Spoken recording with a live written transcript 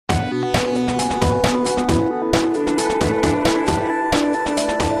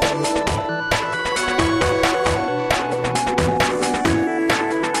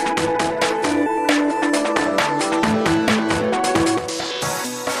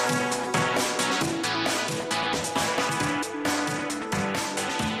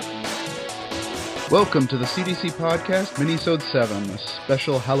Welcome to the CDC Podcast, Minisode 7, a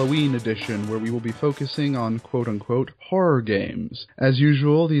special Halloween edition where we will be focusing on quote-unquote horror games. As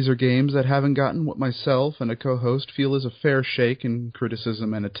usual, these are games that haven't gotten what myself and a co-host feel is a fair shake in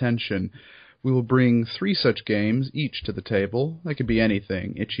criticism and attention. We will bring 3 such games each to the table. They could be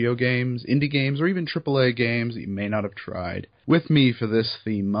anything, itch.io games, indie games, or even AAA games that you may not have tried. With me for this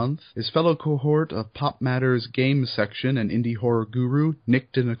theme month is fellow cohort of Pop Matters Games Section and indie horror guru,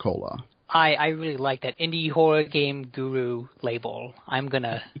 Nick DeNicola. I really like that indie horror game guru label. I'm going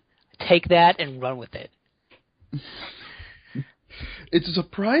to take that and run with it. It's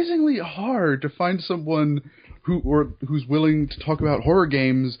surprisingly hard to find someone who's willing to talk about horror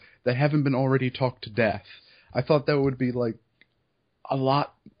games that haven't been already talked to death. I thought that would be like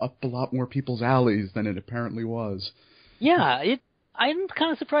up a lot more people's alleys than it apparently was. Yeah, I'm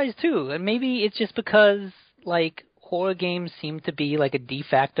kind of surprised too. And maybe it's just because horror games seem to be like a de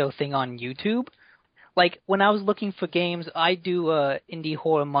facto thing on YouTube. Like when I was looking for games, I do a Indie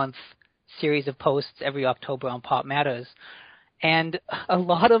Horror Month series of posts every October on Pop Matters. And a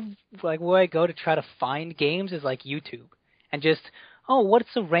lot of where I go to try to find games is YouTube. And just, what's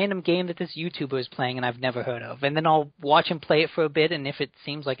a random game that this YouTuber is playing and I've never heard of? And then I'll watch him play it for a bit, and if it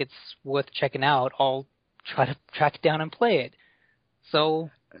seems like it's worth checking out, I'll try to track it down and play it. So,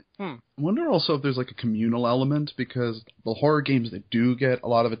 I wonder also if there's a communal element, because the horror games that do get a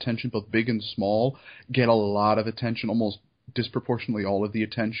lot of attention, both big and small, get a lot of attention, almost disproportionately all of the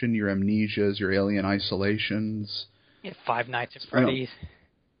attention. Your Amnesias, your Alien Isolations. Yeah, Five Nights at Freddy's.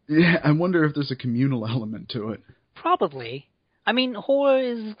 Yeah, I wonder if there's a communal element to it. Probably. I mean, horror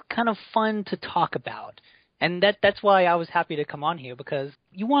is kind of fun to talk about. And that's why I was happy to come on here, because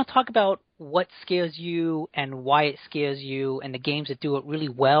you want to talk about what scares you and why it scares you, and the games that do it really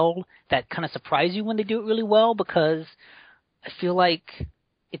well, that kind of surprise you when they do it really well, because I feel like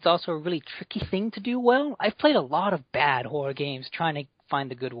it's also a really tricky thing to do well. I've played a lot of bad horror games trying to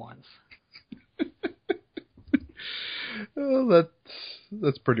find the good ones. Well,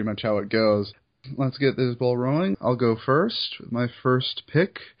 that's pretty much how it goes. Let's get this ball rolling. I'll go first with my first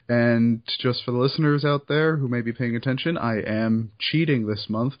pick. And just for the listeners out there who may be paying attention, I am cheating this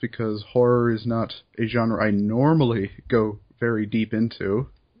month because horror is not a genre I normally go very deep into,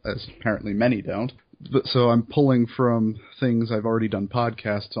 as apparently many don't. So I'm pulling from things I've already done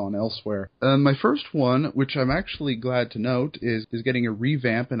podcasts on elsewhere. My first one, which I'm actually glad to note, is getting a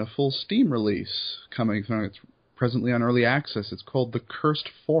revamp and a full Steam release coming from. It's presently on early access. It's called The Cursed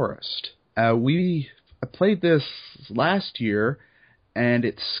Forest. I played this last year, and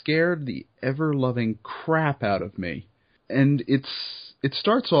it scared the ever-loving crap out of me. And it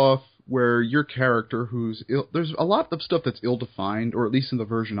starts off where your character, there's a lot of stuff that's ill-defined, or at least in the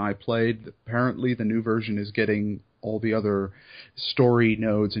version I played. Apparently the new version is getting all the other story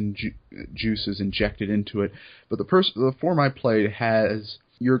nodes and juices injected into it. But the form I played has,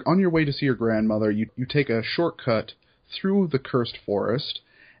 you're on your way to see your grandmother, you take a shortcut through the Cursed Forest,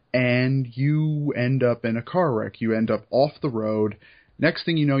 and you end up in a car wreck. You end up off the road. Next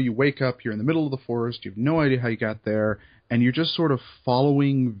thing you know, you wake up, you're in the middle of the forest, you have no idea how you got there, and you're just sort of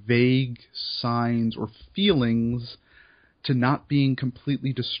following vague signs or feelings to not being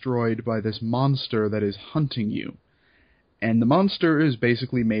completely destroyed by this monster that is hunting you. And the monster is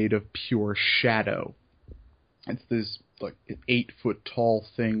basically made of pure shadow. It's this 8-foot tall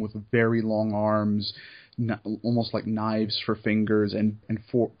thing with very long arms, almost like knives for fingers, and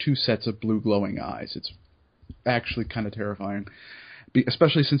 2 sets of blue glowing eyes. It's actually kind of terrifying,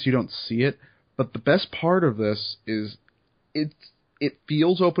 especially since you don't see it. But the best part of this is it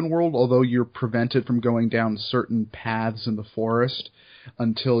feels open world, although you're prevented from going down certain paths in the forest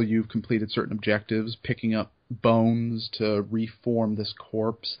until you've completed certain objectives, picking up bones to reform this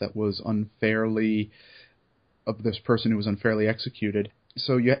corpse that was of this person who was unfairly executed.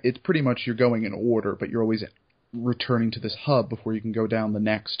 So it's pretty much you're going in order, but you're always returning to this hub before you can go down the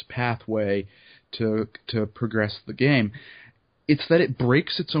next pathway to progress the game. It's that it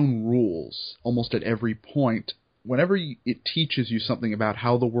breaks its own rules almost at every point. Whenever it teaches you something about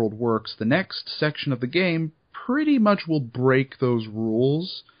how the world works, the next section of the game pretty much will break those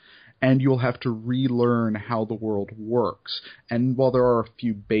rules, and you'll have to relearn how the world works. And while there are a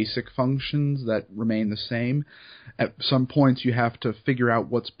few basic functions that remain the same, at some points you have to figure out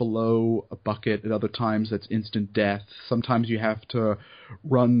what's below a bucket. At other times that's instant death. Sometimes you have to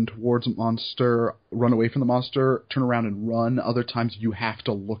run towards a monster, run away from the monster, turn around and run. Other times you have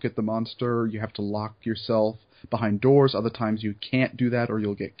to look at the monster. You have to lock yourself behind doors. Other times you can't do that or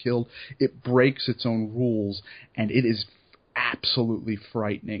you'll get killed. It breaks its own rules, and it is absolutely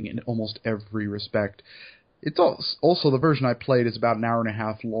frightening in almost every respect. It's also the version I played is about an hour and a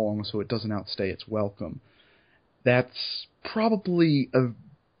half long, so it doesn't outstay its welcome. That's probably a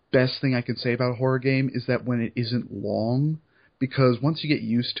best thing I can say about a horror game is that when it isn't long, because once you get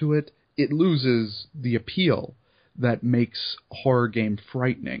used to it, it loses the appeal that makes a horror game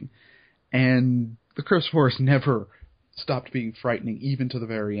frightening. And The Curse of Horus never stopped being frightening, even to the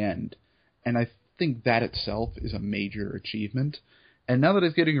very end. And I think that itself is a major achievement. And now that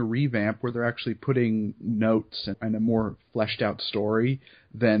it's getting a revamp where they're actually putting notes and a more fleshed out story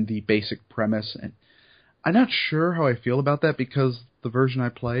than the basic premise, and I'm not sure how I feel about that because the version I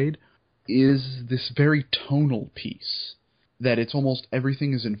played is this very tonal piece that it's almost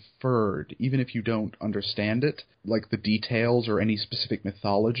everything is inferred, even if you don't understand it, like the details or any specific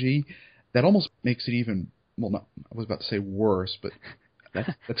mythology. That almost makes it even, well, not, I was about to say worse, but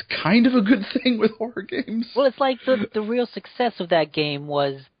that's kind of a good thing with horror games. Well, it's like the real success of that game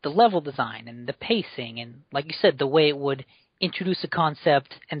was the level design and the pacing and, like you said, the way it would introduce a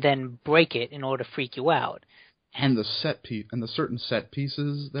concept and then break it in order to freak you out. And the set piece and the certain set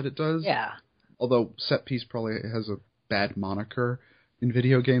pieces that it does. Yeah. Although set piece probably has a bad moniker in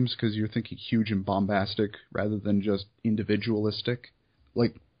video games because you're thinking huge and bombastic rather than just individualistic.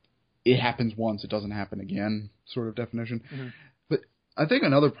 Like, it happens once, it doesn't happen again sort of definition. Mm-hmm. But I think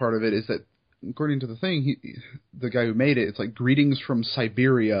another part of it is that, according to the thing, the guy who made it, it's like greetings from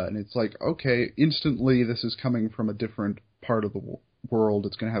Siberia, and it's like, okay, instantly this is coming from a different part of the world.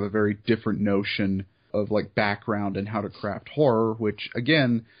 It's going to have a very different notion of like background and how to craft horror, which,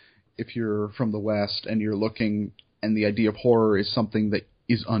 again, if you're from the West and you're looking, and the idea of horror is something that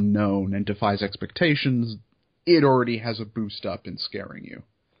is unknown and defies expectations, it already has a boost up in scaring you.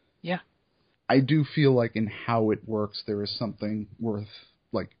 Yeah. I do feel like in how it works, there is something worth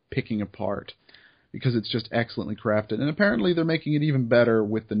like picking apart because it's just excellently crafted. And apparently they're making it even better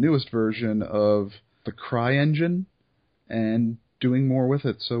with the newest version of the CryEngine and doing more with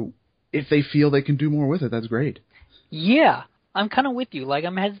it. So if they feel they can do more with it, that's great. Yeah, I'm kind of with you. Like,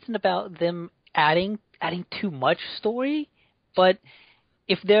 I'm hesitant about them adding too much story, but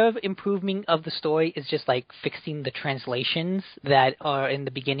if their improvement of the story is just like fixing the translations that are in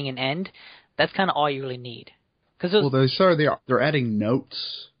the beginning and end, that's kind of all you really need. They're adding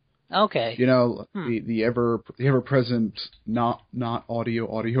notes. Okay. You know, the ever present not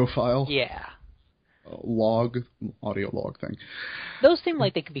audio file. Yeah. Audio log thing. Those seem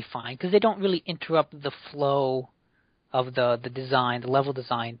like they could be fine because they don't really interrupt the flow of the design, the level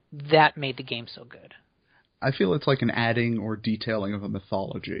design that made the game so good. I feel it's like an adding or detailing of a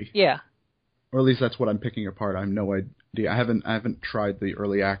mythology. Yeah. Or at least that's what I'm picking apart. I have no idea. I haven't tried the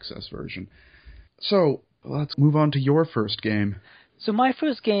early access version. So let's move on to your first game. So my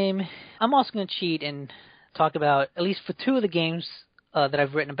first game, I'm also going to cheat and talk about at least for two of the games that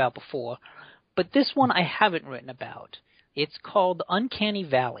I've written about before. But this one I haven't written about. It's called Uncanny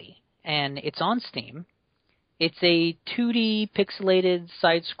Valley, and it's on Steam. It's a 2D pixelated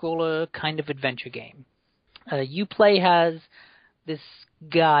side-scroller kind of adventure game. You play as this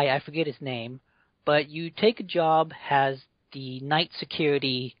guy, I forget his name, but you take a job as the night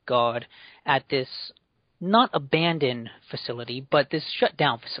security guard at this not abandoned facility, but this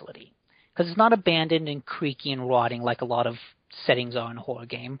shut-down facility. Because it's not abandoned and creaky and rotting like a lot of settings are in a horror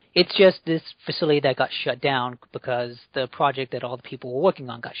game. It's just this facility that got shut down because the project that all the people were working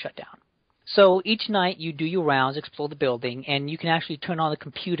on got shut down. So each night you do your rounds, explore the building, and you can actually turn on the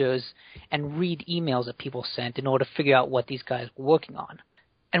computers and read emails that people sent in order to figure out what these guys were working on.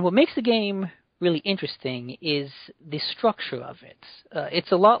 And what makes the game really interesting is the structure of it.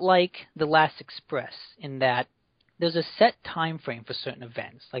 It's a lot like The Last Express in that there's a set time frame for certain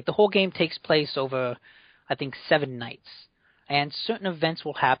events. Like the whole game takes place over, I think, 7 nights. And certain events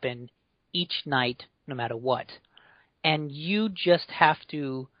will happen each night no matter what. And you just have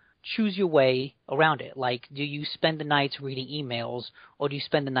to choose your way around it. Like, do you spend the nights reading emails, or do you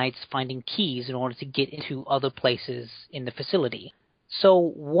spend the nights finding keys in order to get into other places in the facility? So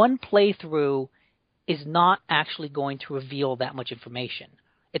one playthrough is not actually going to reveal that much information.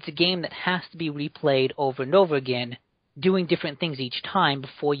 It's a game that has to be replayed over and over again, doing different things each time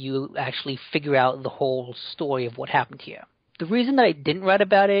before you actually figure out the whole story of what happened here. The reason that I didn't write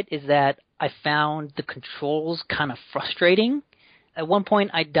about it is that I found the controls kind of frustrating. At one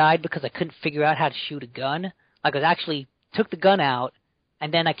point, I died because I couldn't figure out how to shoot a gun. Like, I actually took the gun out,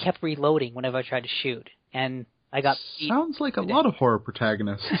 and then I kept reloading whenever I tried to shoot. And I got... Sounds like a lot of horror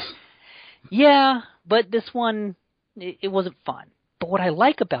protagonists. Yeah, but this one, it wasn't fun. But what I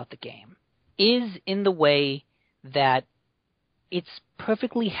like about the game is in the way that it's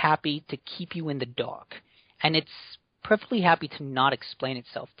perfectly happy to keep you in the dark. And it's perfectly happy to not explain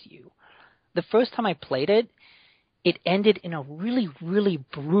itself to you. the first time I played it, it ended in a really, really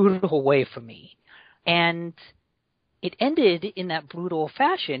brutal way for me. And it ended in that brutal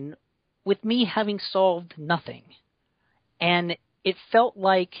fashion with me having solved nothing. And it felt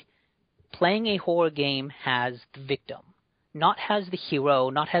like playing a horror game has the victim. Not has the hero,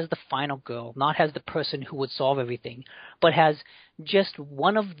 not has the final girl, not has the person who would solve everything, but has just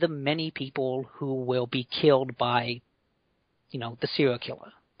one of the many people who will be killed by, the serial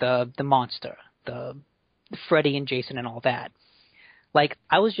killer, the monster, the Freddy and Jason and all that. Like,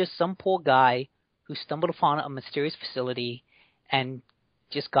 I was just some poor guy who stumbled upon a mysterious facility and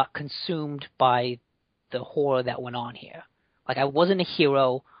just got consumed by the horror that went on here. Like, I wasn't a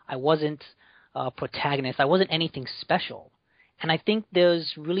hero, I wasn't a protagonist, I wasn't anything special. And I think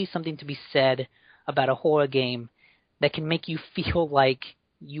there's really something to be said about a horror game that can make you feel like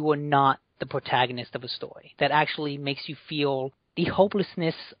you are not the protagonist of a story, that actually makes you feel the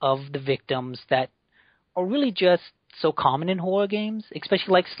hopelessness of the victims that are really just so common in horror games,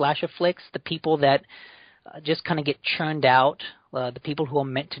 especially like slasher flicks, the people that just kind of get churned out, the people who are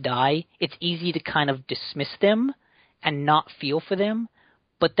meant to die. It's easy to kind of dismiss them and not feel for them,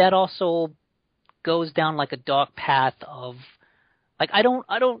 but that also goes down like a dark path of, like, I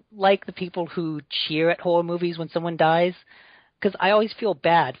don't like the people who cheer at horror movies when someone dies, because I always feel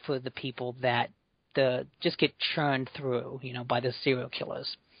bad for the people that just get churned through, by the serial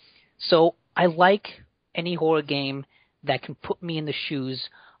killers. So I like any horror game that can put me in the shoes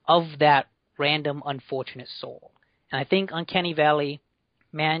of that random unfortunate soul. And I think Uncanny Valley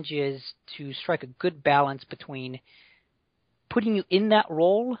manages to strike a good balance between putting you in that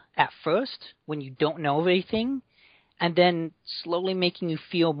role at first when you don't know everything, and then slowly making you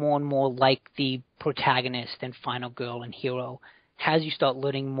feel more and more like the protagonist and final girl and hero as you start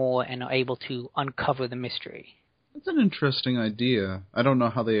learning more and are able to uncover the mystery. That's an interesting idea. I don't know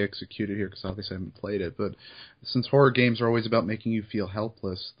how they execute it here because obviously I haven't played it, but since horror games are always about making you feel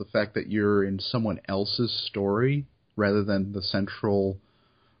helpless, the fact that you're in someone else's story rather than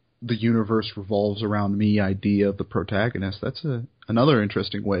the universe revolves around me idea of the protagonist, that's another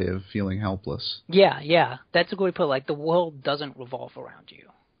interesting way of feeling helpless. Yeah, that's a good way to put it. Like, the world doesn't revolve around you.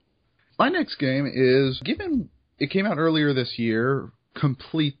 My next game is, it came out earlier this year,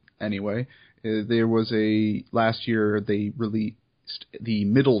 complete anyway. There was last year they released the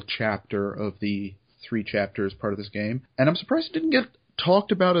middle chapter of the 3 chapters part of this game, and I'm surprised it didn't get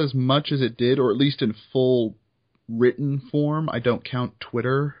talked about as much as it did, or at least in full written form. I don't count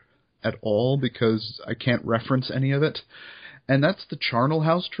Twitter at all because I can't reference any of it. And that's the Charnel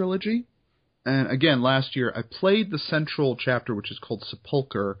House trilogy. And again, last year I played the central chapter, which is called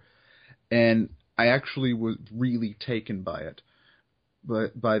Sepulcher, and I actually was really taken by it.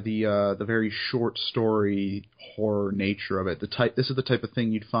 But by the very short story horror nature of it. This is the type of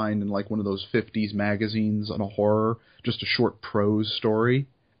thing you'd find in like one of those 50s magazines on a horror, just a short prose story.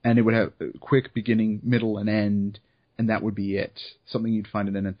 And it would have a quick beginning, middle, and end, and that would be it. Something you'd find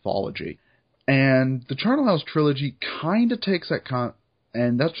in an anthology. And the Charnel House trilogy kind of takes that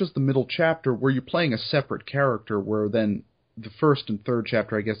and that's just the middle chapter where you're playing a separate character, where then the first and third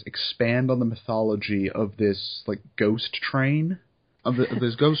chapter, I guess, expand on the mythology of this like ghost train. Of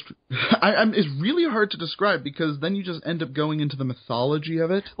this ghost, it's really hard to describe because then you just end up going into the mythology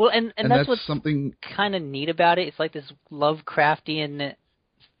of it. Well, and that's what's something kind of neat about it. It's like this Lovecraftian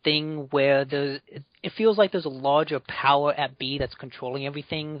thing where it feels like there's a larger power at B that's controlling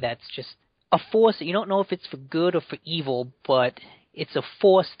everything. That's just a force that you don't know if it's for good or for evil, but it's a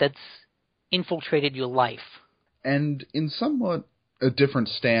force that's infiltrated your life. And in somewhat a different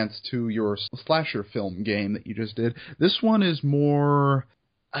stance to your slasher film game that you just did, this one is more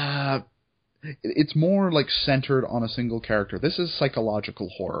it's more like centered on a single character. This is psychological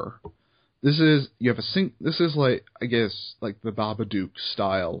horror. This is like, I guess, like the Babadook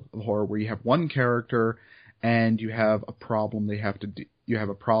style of horror, where you have one character and you have a problem you have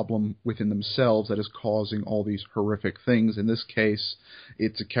a problem within themselves that is causing all these horrific things. In this case,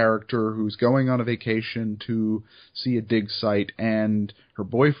 it's a character who's going on a vacation to see a dig site, and her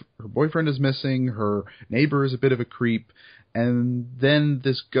boyfriend is missing, her neighbor is a bit of a creep, and then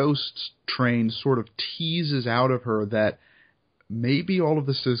this ghost train sort of teases out of her that maybe all of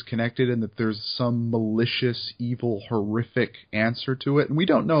this is connected and that there's some malicious, evil, horrific answer to it. And we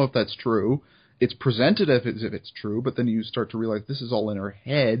don't know if that's true. It's presented as if it's true, but then you start to realize this is all in her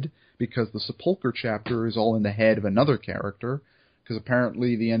head because the Sepulcher chapter is all in the head of another character. Because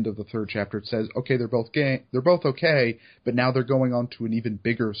apparently the end of the third chapter, it says, okay, they're both okay, but now they're going on to an even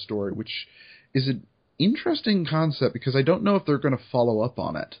bigger story, which is an interesting concept because I don't know if they're going to follow up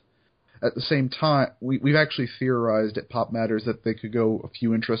on it. At the same time, we've actually theorized at Pop Matters that they could go a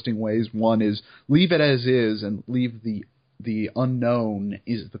few interesting ways. One is leave it as is and leave the unknown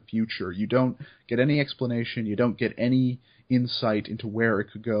is the future. You don't get any explanation. You don't get any insight into where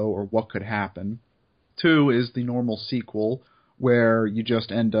it could go or what could happen. Two is the normal sequel, where you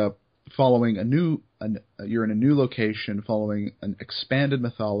just end up following you're in a new location, following an expanded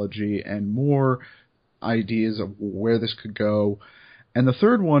mythology and more ideas of where this could go. And the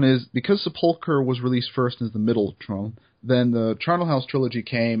third one is, because Sepulchre was released first as the middle Tron, then the Charnel House trilogy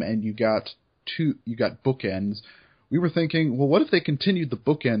came and you got bookends. We were thinking, well, what if they continued the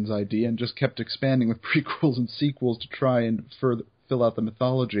bookends idea and just kept expanding with prequels and sequels to try and further fill out the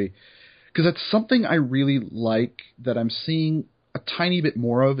mythology? Because that's something I really like that I'm seeing a tiny bit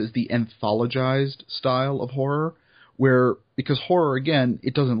more of, is the anthologized style of horror, where, because horror, again,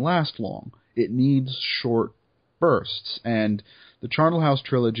 it doesn't last long. It needs short bursts, and the Charnel House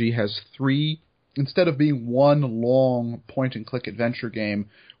trilogy has 3, instead of being one long point-and-click adventure game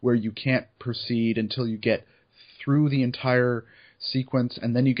where you can't proceed until you get through the entire sequence,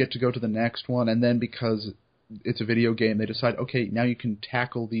 and then you get to go to the next one, and then because it's a video game, they decide, okay, now you can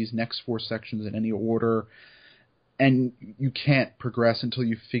tackle these next 4 sections in any order, and you can't progress until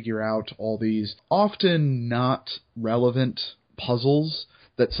you figure out all these often not relevant puzzles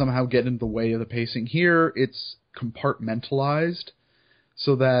that somehow get in the way of the pacing. Here, it's compartmentalized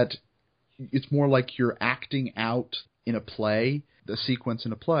so that it's more like you're acting out in a play, the sequence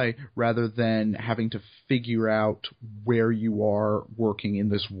in a play, rather than having to figure out where you are working in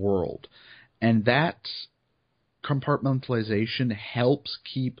this world. And that compartmentalization helps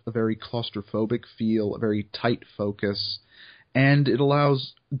keep a very claustrophobic feel, a very tight focus, and it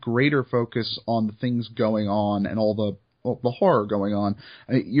allows greater focus on the things going on and all the horror going on.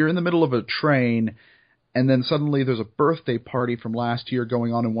 I mean, you're in the middle of a train, and then suddenly there's a birthday party from last year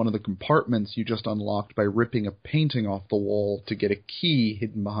going on in one of the compartments you just unlocked by ripping a painting off the wall to get a key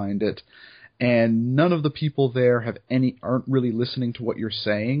hidden behind it, and none of the people there aren't really listening to what you're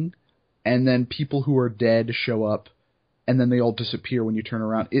saying. And then people who are dead show up, and then they all disappear when you turn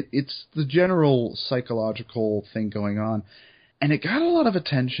around. It's the general psychological thing going on. And it got a lot of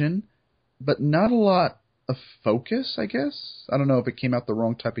attention, but not a lot of focus, I guess. I don't know if it came out the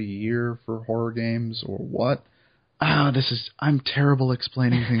wrong type of year for horror games or what. I'm terrible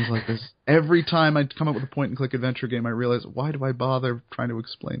explaining things like this. Every time I come up with a point-and-click adventure game, I realize, why do I bother trying to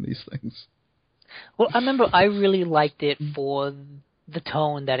explain these things? Well, I remember I really liked it for the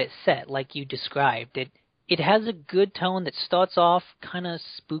tone that it set, like you described. It has a good tone that starts off kind of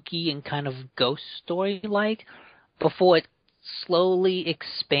spooky and kind of ghost story-like before it slowly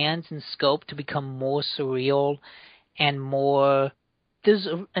expands in scope to become more surreal and more... There's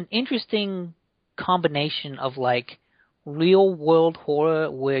an interesting combination of, like, real-world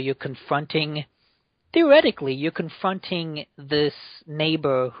horror where you're confronting... Theoretically, you're confronting this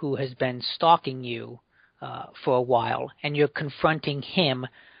neighbor who has been stalking you for a while, and you're confronting him,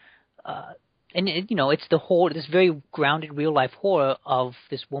 it's this very grounded real life horror of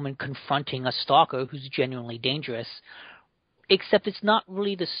this woman confronting a stalker who's genuinely dangerous. Except it's not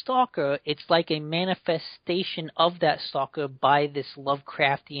really the stalker; it's like a manifestation of that stalker by this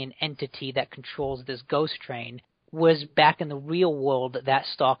Lovecraftian entity that controls this ghost train. Whereas back in the real world, that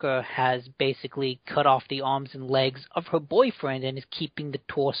stalker has basically cut off the arms and legs of her boyfriend and is keeping the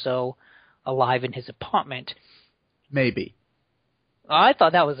torso alive in his apartment. Maybe. I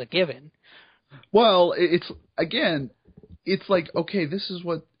thought that was a given. Well, it's like, okay, this is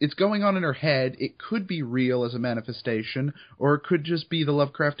what it's going on in her head. It could be real as a manifestation, or it could just be the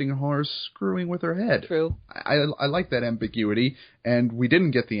Lovecraftian horror screwing with her head. True. I like that ambiguity, and we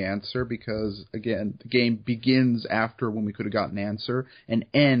didn't get the answer because, again, the game begins after when we could have gotten an answer and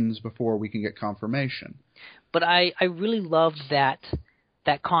ends before we can get confirmation. But I really loved that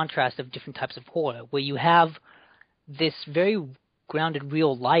contrast of different types of horror, where you have this very grounded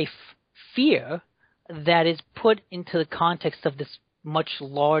real life fear that is put into the context of this much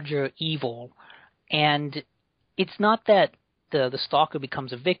larger evil. And it's not that the stalker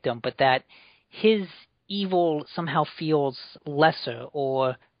becomes a victim, but that his evil somehow feels lesser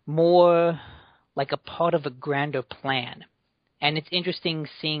or more like a part of a grander plan. And it's interesting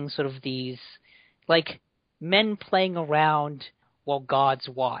seeing sort of these, like, men playing around while gods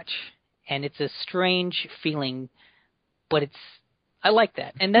watch. And it's a strange feeling, but I like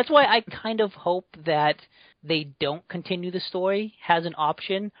that. And that's why I kind of hope that they don't continue the story as an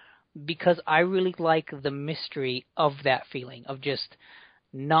option, because I really like the mystery of that feeling, of just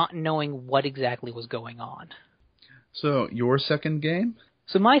not knowing what exactly was going on. So, your second game?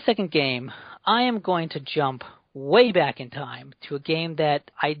 So my second game, I am going to jump way back in time to a game that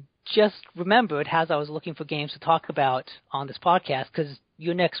I just remembered as I was looking for games to talk about on this podcast, because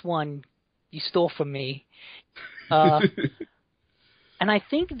your next one you stole from me. And I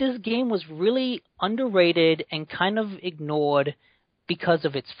think this game was really underrated and kind of ignored because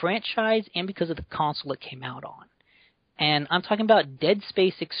of its franchise and because of the console it came out on. And I'm talking about Dead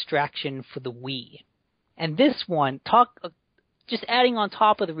Space Extraction for the Wii. And this one, just adding on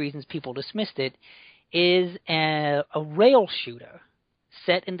top of the reasons people dismissed it, is a rail shooter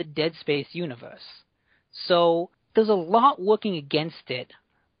set in the Dead Space universe. So there's a lot working against it.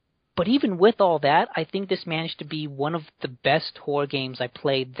 But even with all that, I think this managed to be one of the best horror games I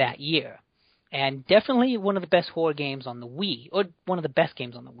played that year. And definitely one of the best horror games on the Wii, or one of the best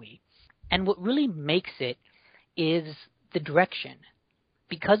games on the Wii. And what really makes it is the direction.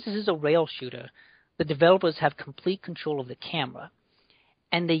 Because this is a rail shooter, the developers have complete control of the camera.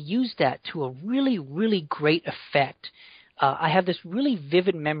 And they use that to a really, really great effect. I have this really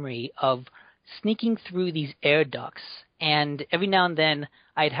vivid memory of sneaking through these air ducts, and every now and then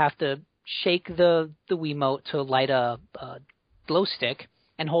I'd have to shake the Wiimote to light a glow stick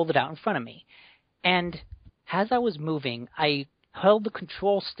and hold it out in front of me. And as I was moving, I held the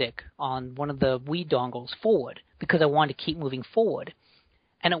control stick on one of the Wii dongles forward because I wanted to keep moving forward.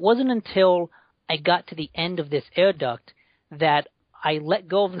 And it wasn't until I got to the end of this air duct that I let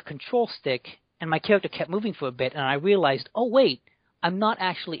go of the control stick and my character kept moving for a bit, and I realized, oh wait, I'm not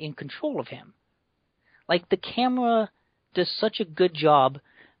actually in control of him. Like, the camera does such a good job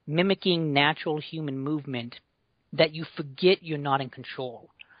mimicking natural human movement that you forget you're not in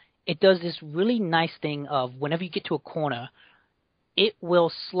control. It does this really nice thing of whenever you get to a corner, it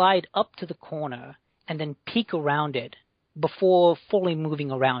will slide up to the corner and then peek around it before fully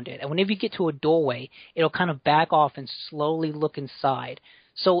moving around it. And whenever you get to a doorway, it'll kind of back off and slowly look inside.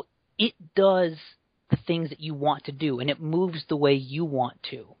 So it does the things that you want to do, and it moves the way you want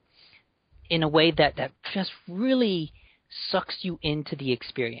to, in a way that just really sucks you into the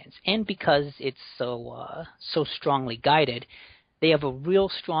experience. And because it's so strongly guided, they have a real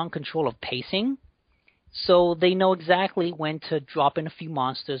strong control of pacing, so they know exactly when to drop in a few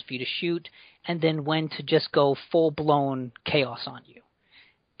monsters for you to shoot, and then when to just go full-blown chaos on you.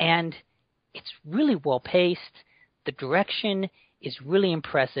 And it's really well-paced. The direction is really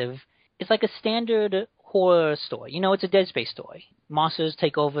impressive. It's like a standard horror story. You know, it's a Dead Space story. Monsters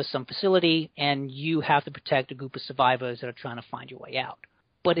take over some facility, and you have to protect a group of survivors that are trying to find your way out.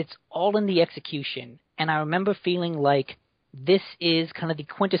 But it's all in the execution, and I remember feeling like this is kind of the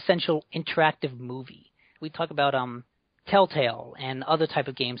quintessential interactive movie. We talk about Telltale and other type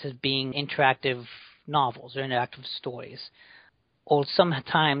of games as being interactive novels or interactive stories. Or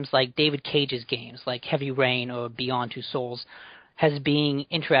sometimes like David Cage's games, like Heavy Rain or Beyond Two Souls, as being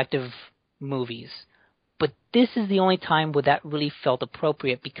interactive movies. But this is the only time where that really felt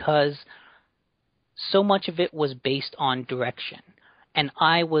appropriate because so much of it was based on direction. And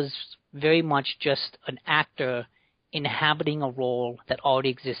I was very much just an actor inhabiting a role that already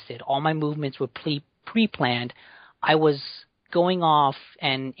existed. All my movements were pre-planned. I was going off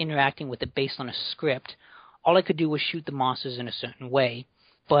and interacting with it based on a script. All I could do was shoot the monsters in a certain way.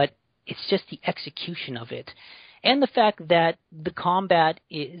 But it's just the execution of it. And the fact that the combat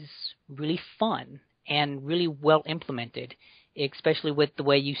is really fun and really well implemented, especially with the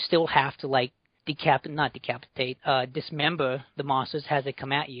way you still have to like dismember the monsters as they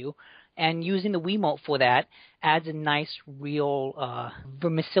come at you. And using the Wiimote for that adds a nice, real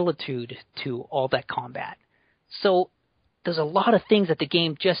verisimilitude to all that combat. So there's a lot of things that the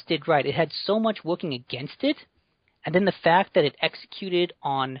game just did right. It had so much working against it, and then the fact that it executed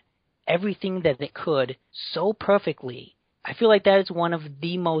on everything that it could so perfectly. I feel like that is one of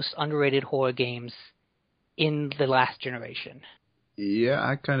the most underrated horror games in the last generation. Yeah,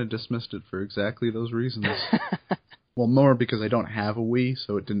 I kind of dismissed it for exactly those reasons. Well, more because I don't have a Wii,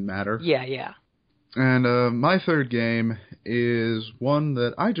 so it didn't matter. Yeah. And my third game is one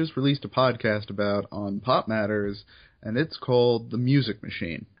that I just released a podcast about on Pop Matters, and it's called The Music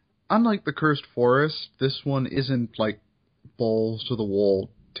Machine. Unlike The Cursed Forest, this one isn't like balls to the wall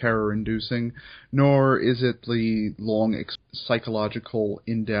terror-inducing, nor is it the long psychological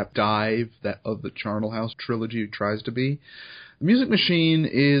in-depth dive that of the Charnel House trilogy tries to be. The Music Machine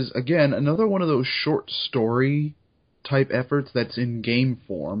is, again, another one of those short story type efforts that's in game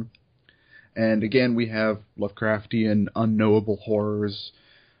form. And again, we have Lovecraftian unknowable horrors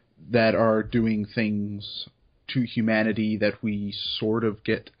that are doing things to humanity that we sort of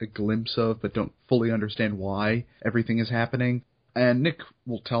get a glimpse of but don't fully understand why everything is happening. And Nick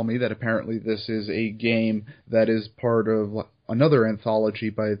will tell me that apparently this is a game that is part of another anthology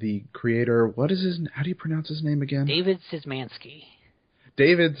by the creator. How do you pronounce his name again? David Szymanski.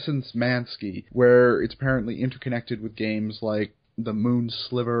 David Szymanski, where it's apparently interconnected with games like the Moon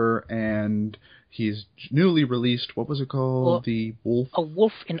Sliver, and he's newly released, what was it called? Well, the Wolf? A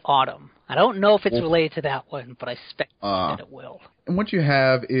Wolf in Autumn. I don't know if it's related to that one, but I suspect that it will. And what you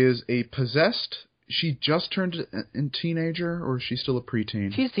have is a possessed... She just turned a teenager, or is she still a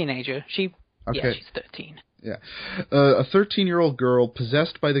preteen? She's a teenager. Yeah, she's 13. Yeah. A 13-year-old girl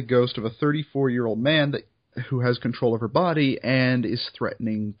possessed by the ghost of a 34-year-old man who has control of her body and is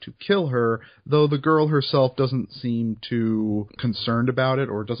threatening to kill her, though the girl herself doesn't seem too concerned about it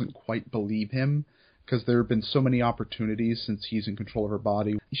or doesn't quite believe him, because there have been so many opportunities since he's in control of her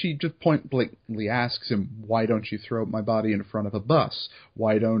body. She just point-blankly asks him, why don't you throw my body in front of a bus?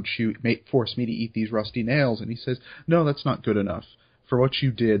 Why don't you force me to eat these rusty nails? And he says, no, that's not good enough. For what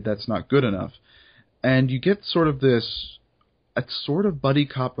you did, that's not good enough. And you get sort of this... a sort of buddy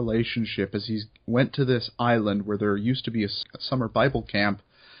cop relationship as he went to this island where there used to be a summer Bible camp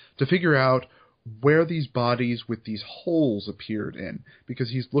to figure out where these bodies with these holes appeared in,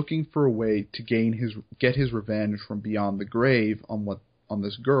 because he's looking for a way to get his revenge from beyond the grave on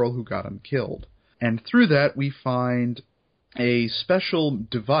this girl who got him killed. And through that we find a special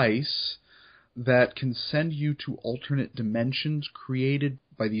device that can send you to alternate dimensions created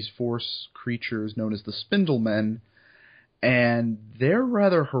by these force creatures known as the Spindlemen. And they're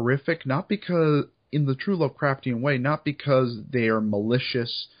rather horrific, not because, in the true Lovecraftian way, not because they are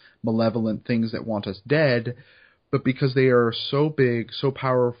malicious, malevolent things that want us dead, but because they are so big, so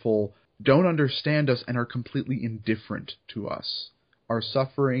powerful, don't understand us, and are completely indifferent to us. Our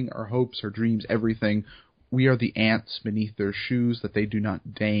suffering, our hopes, our dreams, everything, we are the ants beneath their shoes that they do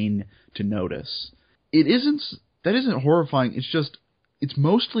not deign to notice. That isn't horrifying, it's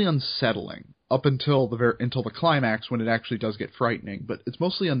mostly unsettling. Up until the climax, when it actually does get frightening, but it's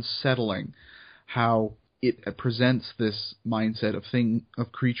mostly unsettling how it presents this mindset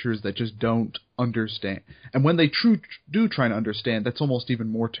of creatures that just don't understand. And when they do try to understand, that's almost even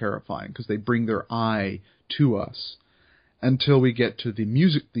more terrifying, because they bring their eye to us. Until we get to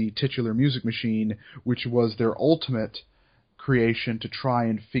the titular music machine, which was their ultimate creation to try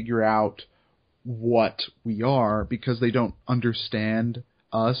and figure out what we are, because they don't understand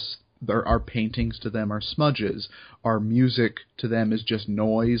us. Our paintings to them are smudges. Our music to them is just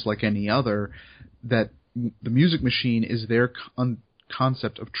noise like any other. That the music machine is their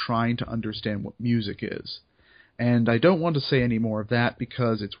concept of trying to understand what music is. And I don't want to say any more of that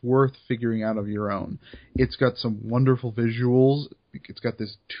because it's worth figuring out of your own. It's got some wonderful visuals. It's got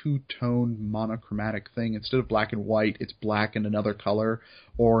this two-tone monochromatic thing. Instead of black and white, it's black and another color,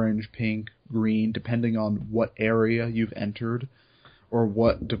 orange, pink, green, depending on what area you've entered or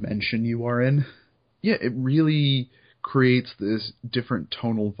what dimension you are in. Yeah, it really creates this different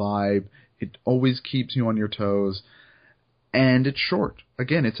tonal vibe. It always keeps you on your toes. And it's short.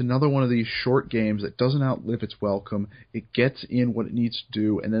 Again, it's another one of these short games that doesn't outlive its welcome. It gets in what it needs to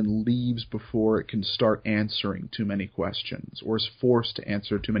do and then leaves before it can start answering too many questions, or is forced to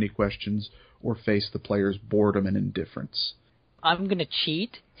answer too many questions, or face the player's boredom and indifference. I'm going to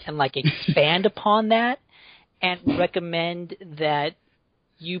cheat and expand upon that and recommend that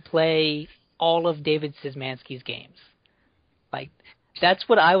you play all of David Szymanski's games. That's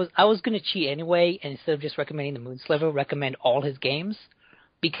what I was going to cheat anyway, and instead of just recommending the Moon Sliver, recommend all his games,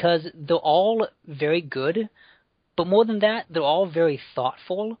 because they're all very good, but more than that, they're all very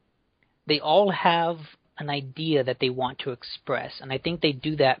thoughtful. They all have an idea that they want to express, and I think they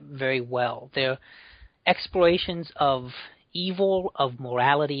do that very well. They're explorations of evil, of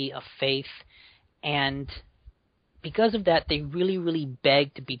morality, of faith, and because of that, they really, really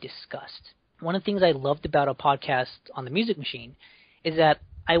beg to be discussed. One of the things I loved about a podcast on the Music Machine is that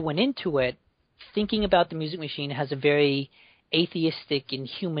I went into it thinking about the Music Machine as a very atheistic and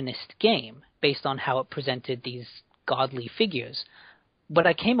humanist game based on how it presented these godly figures. But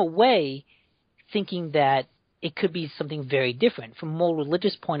I came away thinking that it could be something very different. From a more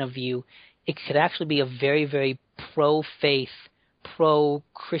religious point of view, it could actually be a very, very pro-faith,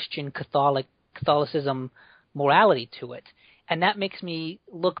 pro-Christian Catholicism morality to it. And that makes me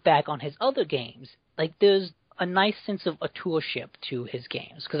look back on his other games. There's a nice sense of auteurship to his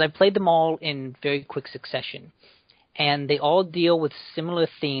games, because I played them all in very quick succession, and they all deal with similar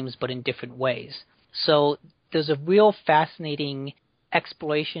themes but in different ways. So there's a real fascinating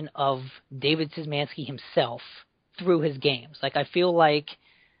exploration of David Szymanski himself through his games. I feel like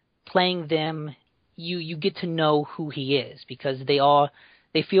playing them, you get to know who he is, because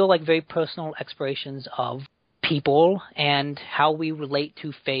they feel like very personal explorations of people and how we relate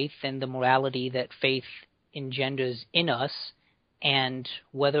to faith and the morality that faith engenders in us, and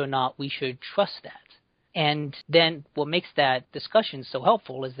whether or not we should trust that. And then what makes that discussion so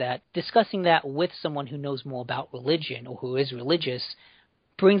helpful is that discussing that with someone who knows more about religion or who is religious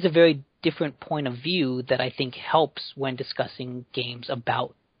brings a very different point of view that I think helps when discussing games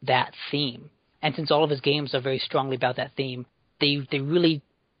about that theme. And since all of his games are very strongly about that theme, they really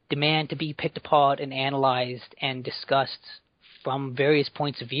demand to be picked apart and analyzed and discussed from various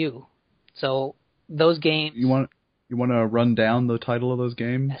points of view. So those games... You want to run down the title of those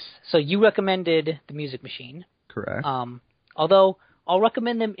games? Yes. So you recommended The Music Machine. Correct. Although I'll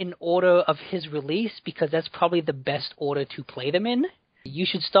recommend them in order of his release because that's probably the best order to play them in. You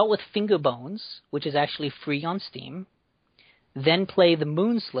should start with Finger Bones, which is actually free on Steam. Then play The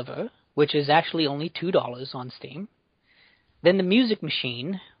Moon Sliver, which is actually only $2 on Steam. Then The Music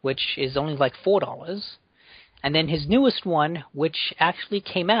Machine, which is only like $4. And then his newest one, which actually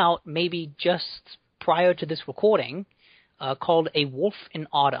came out maybe just prior to this recording, called A Wolf in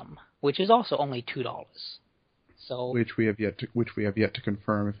Autumn, which is also only $2. So which we have yet to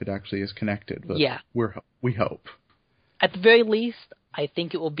confirm if it actually is connected. But yeah, we hope. At the very least, I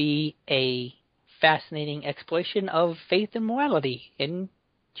think it will be a fascinating exploration of faith and morality and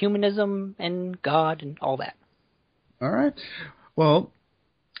humanism and God and all that. All right. Well,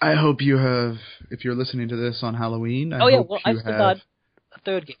 I hope you have, if you're listening to this on Halloween, I still got a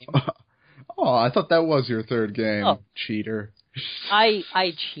third game. Oh, I thought that was your third game, oh. Cheater. I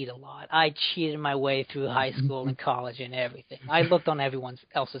cheat a lot. I cheated my way through high school and college and everything. I looked on everyone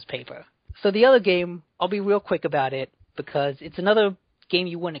else's paper. So the other game, I'll be real quick about it because it's another game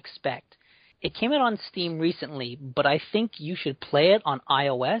you wouldn't expect. It came out on Steam recently, but I think you should play it on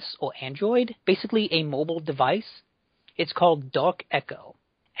iOS or Android, basically a mobile device. It's called Dark Echo,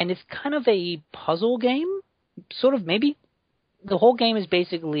 and it's kind of a puzzle game, sort of maybe. The whole game is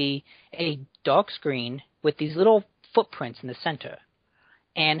basically a dark screen with these little footprints in the center,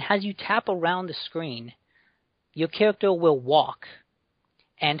 and as you tap around the screen, your character will walk,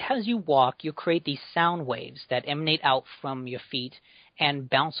 and as you walk, you'll create these sound waves that emanate out from your feet and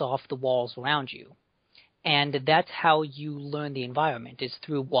bounce off the walls around you. And that's how you learn the environment, is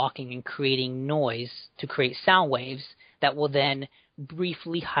through walking and creating noise to create sound waves that will then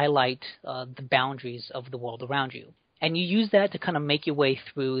briefly highlight the boundaries of the world around you. And you use that to kind of make your way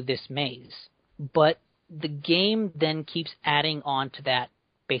through this maze. But the game then keeps adding on to that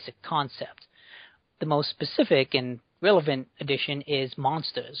basic concept. The most specific and relevant addition is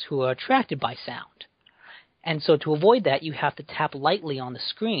monsters who are attracted by sound. And so to avoid that, you have to tap lightly on the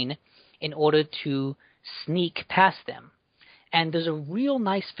screen in order to sneak past them. And there's a real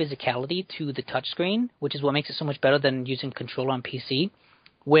nice physicality to the touchscreen, which is what makes it so much better than using controller on PC,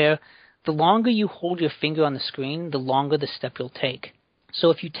 where the longer you hold your finger on the screen, the longer the step you'll take. So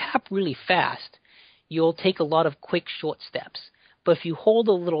if you tap really fast, you'll take a lot of quick, short steps. But if you hold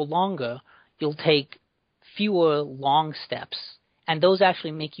a little longer, you'll take fewer long steps, and those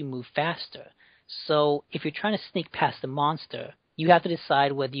actually make you move faster. So if you're trying to sneak past the monster, you have to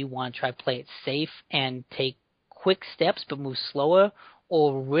decide whether you want to try to play it safe and take quick steps but move slower,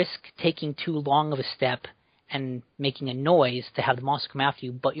 or risk taking too long of a step and making a noise to have the monster come after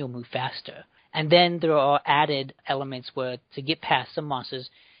you, but you'll move faster. And then there are added elements where to get past some monsters,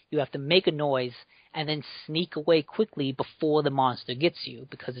 you have to make a noise and then sneak away quickly before the monster gets you,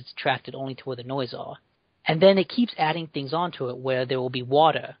 because it's attracted only to where the noise are. And then it keeps adding things onto it where there will be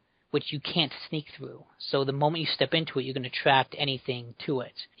water, which you can't sneak through. So the moment you step into it, you're going to attract anything to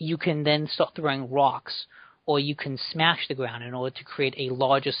it. You can then start throwing rocks, or you can smash the ground in order to create a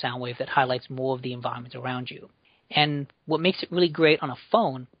larger sound wave that highlights more of the environment around you. And what makes it really great on a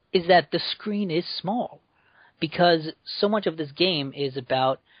phone is that the screen is small, because so much of this game is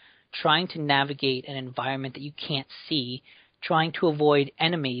about trying to navigate an environment that you can't see, trying to avoid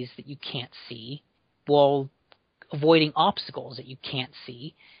enemies that you can't see, while avoiding obstacles that you can't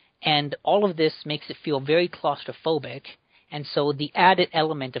see. And all of this makes it feel very claustrophobic. And so the added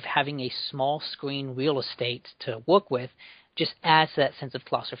element of having a small screen real estate to work with just adds to that sense of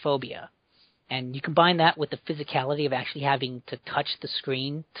claustrophobia. And you combine that with the physicality of actually having to touch the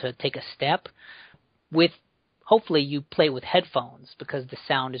screen to take a step with, hopefully you play with headphones because the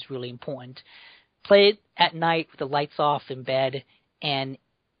sound is really important. Play it at night with the lights off in bed, and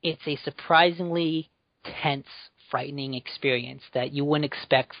it's a surprisingly tense, frightening experience that you wouldn't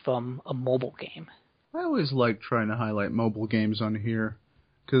expect from a mobile game. I always like trying to highlight mobile games on here,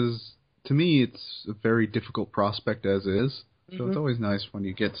 because to me it's a very difficult prospect as is, so It's always nice when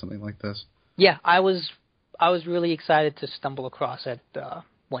you get something like this. Yeah, I was really excited to stumble across it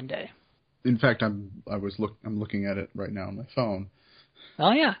one day. In fact, I'm looking at it right now on my phone.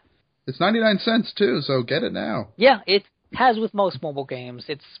 Oh yeah. It's 99 cents too, so get it now. Yeah, it has with most mobile games.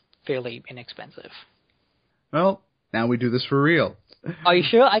 It's fairly inexpensive. Well, now we do this for real. Are you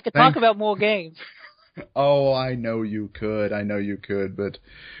sure? I could talk about more games. Oh, I know you could, but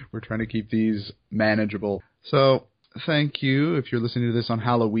we're trying to keep these manageable. So, thank you. If you're listening to this on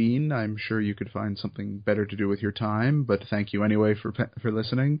Halloween, I'm sure you could find something better to do with your time, but thank you anyway for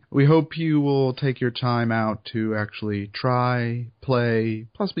listening. We hope you will take your time out to actually try, play,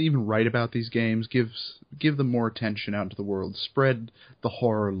 possibly even write about these games, give them more attention out into the world, spread the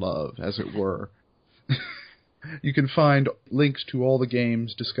horror love, as it were. You can find links to all the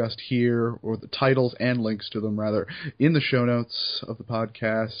games discussed here, or the titles and links to them, rather, in the show notes of the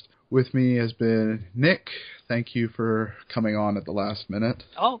podcast. With me has been Nick. Thank you for coming on at the last minute.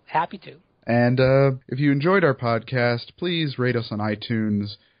 Oh, happy to. And if you enjoyed our podcast, please rate us on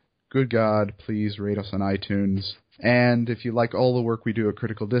iTunes. Good God, please rate us on iTunes. And if you like all the work we do at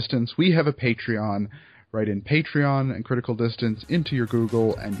Critical Distance, we have a Patreon. Write in Patreon and Critical Distance into your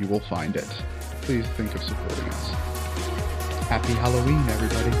Google, and you will find it. Please think of supporting us. Happy Halloween,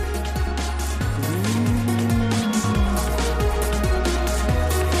 everybody.